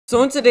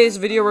So in today's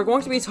video, we're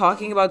going to be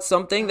talking about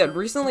something that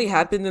recently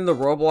happened in the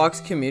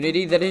Roblox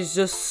community that is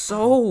just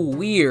so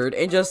weird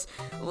and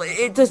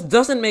it just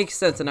doesn't make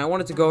sense, and I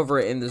wanted to go over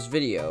it in this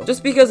video.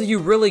 Just because you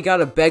really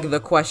gotta beg the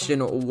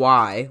question,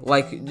 why?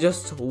 Like,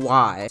 just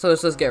why? So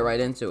let's just get right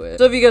into it.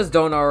 So if you guys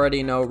don't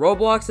already know,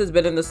 Roblox has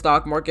been in the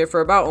stock market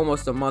for about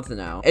almost a month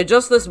now. And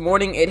just this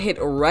morning, it hit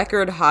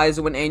record highs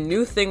when a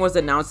new thing was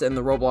announced in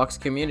the Roblox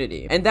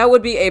community. And that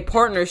would be a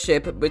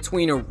partnership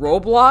between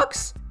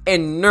Roblox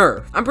and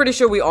NERF. I'm pretty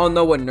sure we all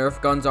know what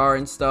NERF guns are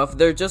and stuff.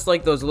 They're just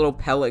like those little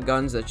pellet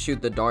guns that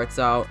shoot the darts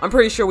out. I'm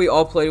pretty sure we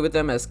all played with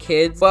them as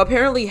kids. But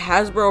apparently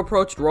Hasbro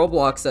approached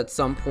Roblox at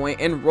some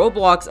point, and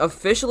Roblox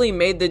officially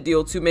made the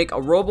deal to make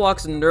a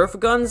Roblox NERF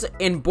guns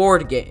in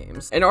board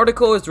games. An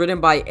article is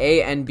written by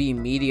A&B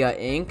Media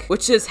Inc.,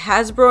 which says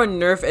Hasbro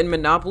and NERF and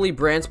Monopoly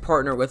brands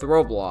partner with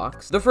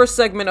Roblox. The first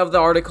segment of the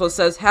article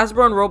says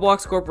Hasbro and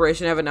Roblox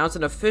Corporation have announced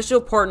an official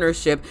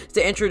partnership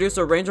to introduce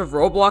a range of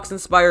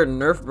Roblox-inspired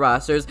NERF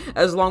blasters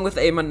as long with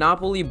a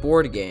Monopoly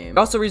board game. It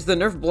also reads, the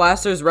NERF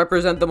blasters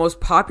represent the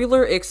most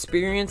popular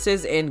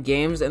experiences and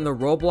games in the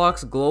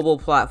Roblox global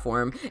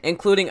platform,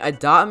 including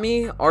Adopt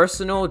Me,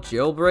 Arsenal,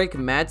 Jailbreak,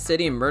 Mad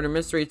City, Murder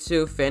Mystery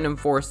 2, Phantom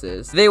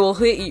Forces. They will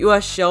hit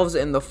US shelves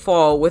in the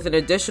fall with an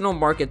additional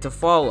market to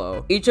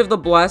follow. Each of the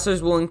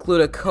blasters will include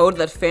a code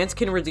that fans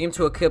can redeem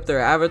to equip their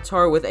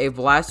avatar with a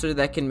blaster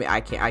that can I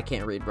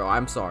can't read, bro,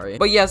 I'm sorry.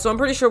 But yeah, so I'm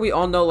pretty sure we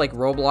all know like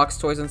Roblox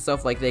toys and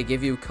stuff, like they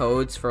give you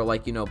codes for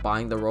like, you know,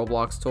 buying the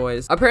Roblox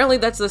toys. Apparently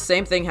that's the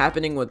same thing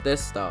happening with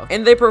this stuff,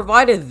 and they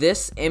provided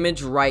this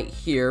image right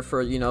here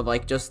for, you know,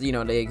 like just, you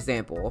know, the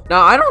example.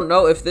 Now I don't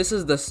know if this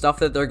is the stuff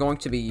that they're going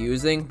to be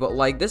using, but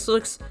like this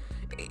looks,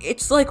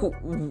 it's like,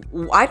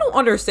 I don't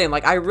understand,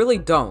 like I really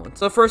don't.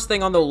 So the first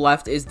thing on the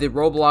left is the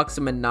Roblox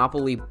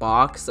Monopoly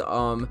box.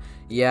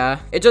 Yeah,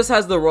 it just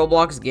has the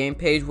Roblox game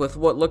page with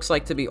what looks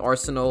like to be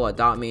Arsenal,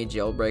 Adopt Me,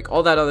 Jailbreak,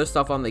 all that other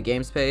stuff on the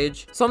games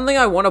page. Something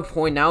I want to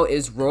point out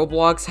is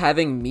Roblox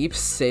having Meep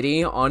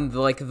City on the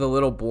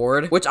little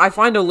board, which I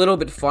find a little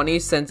bit funny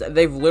since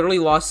they've literally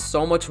lost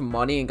so much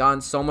money and gotten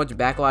so much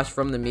backlash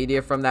from the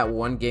media from that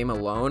one game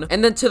alone.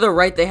 And then to the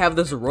right, they have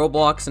this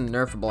Roblox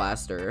NERF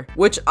blaster,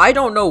 which I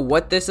don't know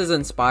what this is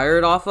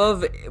inspired off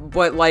of,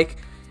 but like,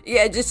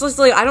 yeah, it's just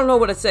like, I don't know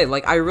what to say.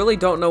 Like, I really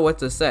don't know what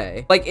to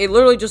say. Like, it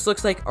literally just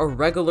looks like a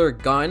regular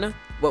gun,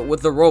 but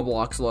with the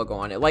Roblox logo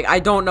on it. Like, I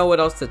don't know what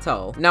else to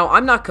tell. Now,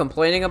 I'm not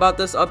complaining about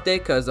this update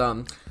because,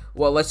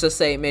 well, let's just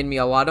say it made me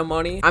a lot of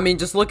money. I mean,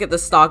 just look at the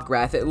stock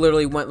graph. It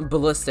literally went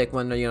ballistic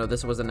when, you know,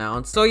 this was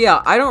announced. So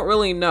yeah, I don't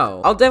really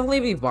know. I'll definitely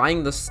be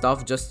buying the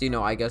stuff just, you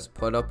know, I guess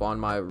put up on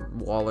my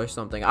wall or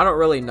something. I don't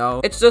really know.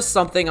 It's just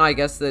something, I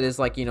guess, that is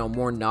like, you know,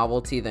 more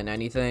novelty than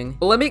anything.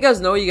 But let me guys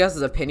know you guys'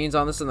 opinions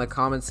on this in the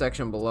comment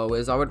section below,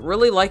 as I would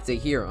really like to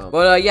hear them.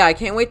 But yeah, I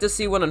can't wait to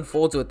see what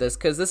unfolds with this,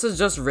 because this is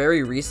just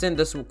very recent.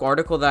 This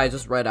article that I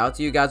just read out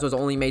to you guys was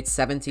only made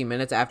 17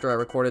 minutes after I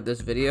recorded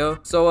this video.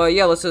 So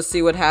yeah, let's just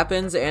see what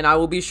happens, and I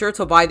will be sure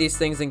to buy these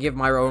things and give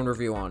my own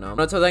review on them.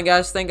 Until then,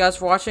 guys, thank you guys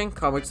for watching.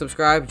 Comment,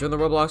 subscribe, join the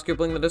Roblox group,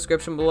 link in the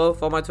description below.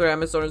 Follow my Twitter at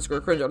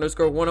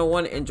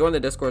Mr_cringe_101 and join the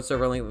Discord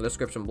server, link in the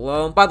description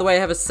below. By the way, I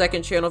have a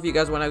second channel if you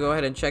guys want to go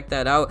ahead and check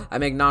that out. I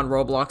make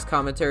non-Roblox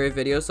commentary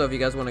videos, so if you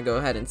guys want to go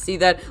ahead and see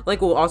that,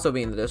 link will also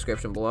be in the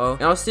description below.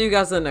 And I'll see you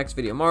guys in the next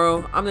video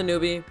tomorrow. I'm the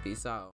Noobie. Peace out.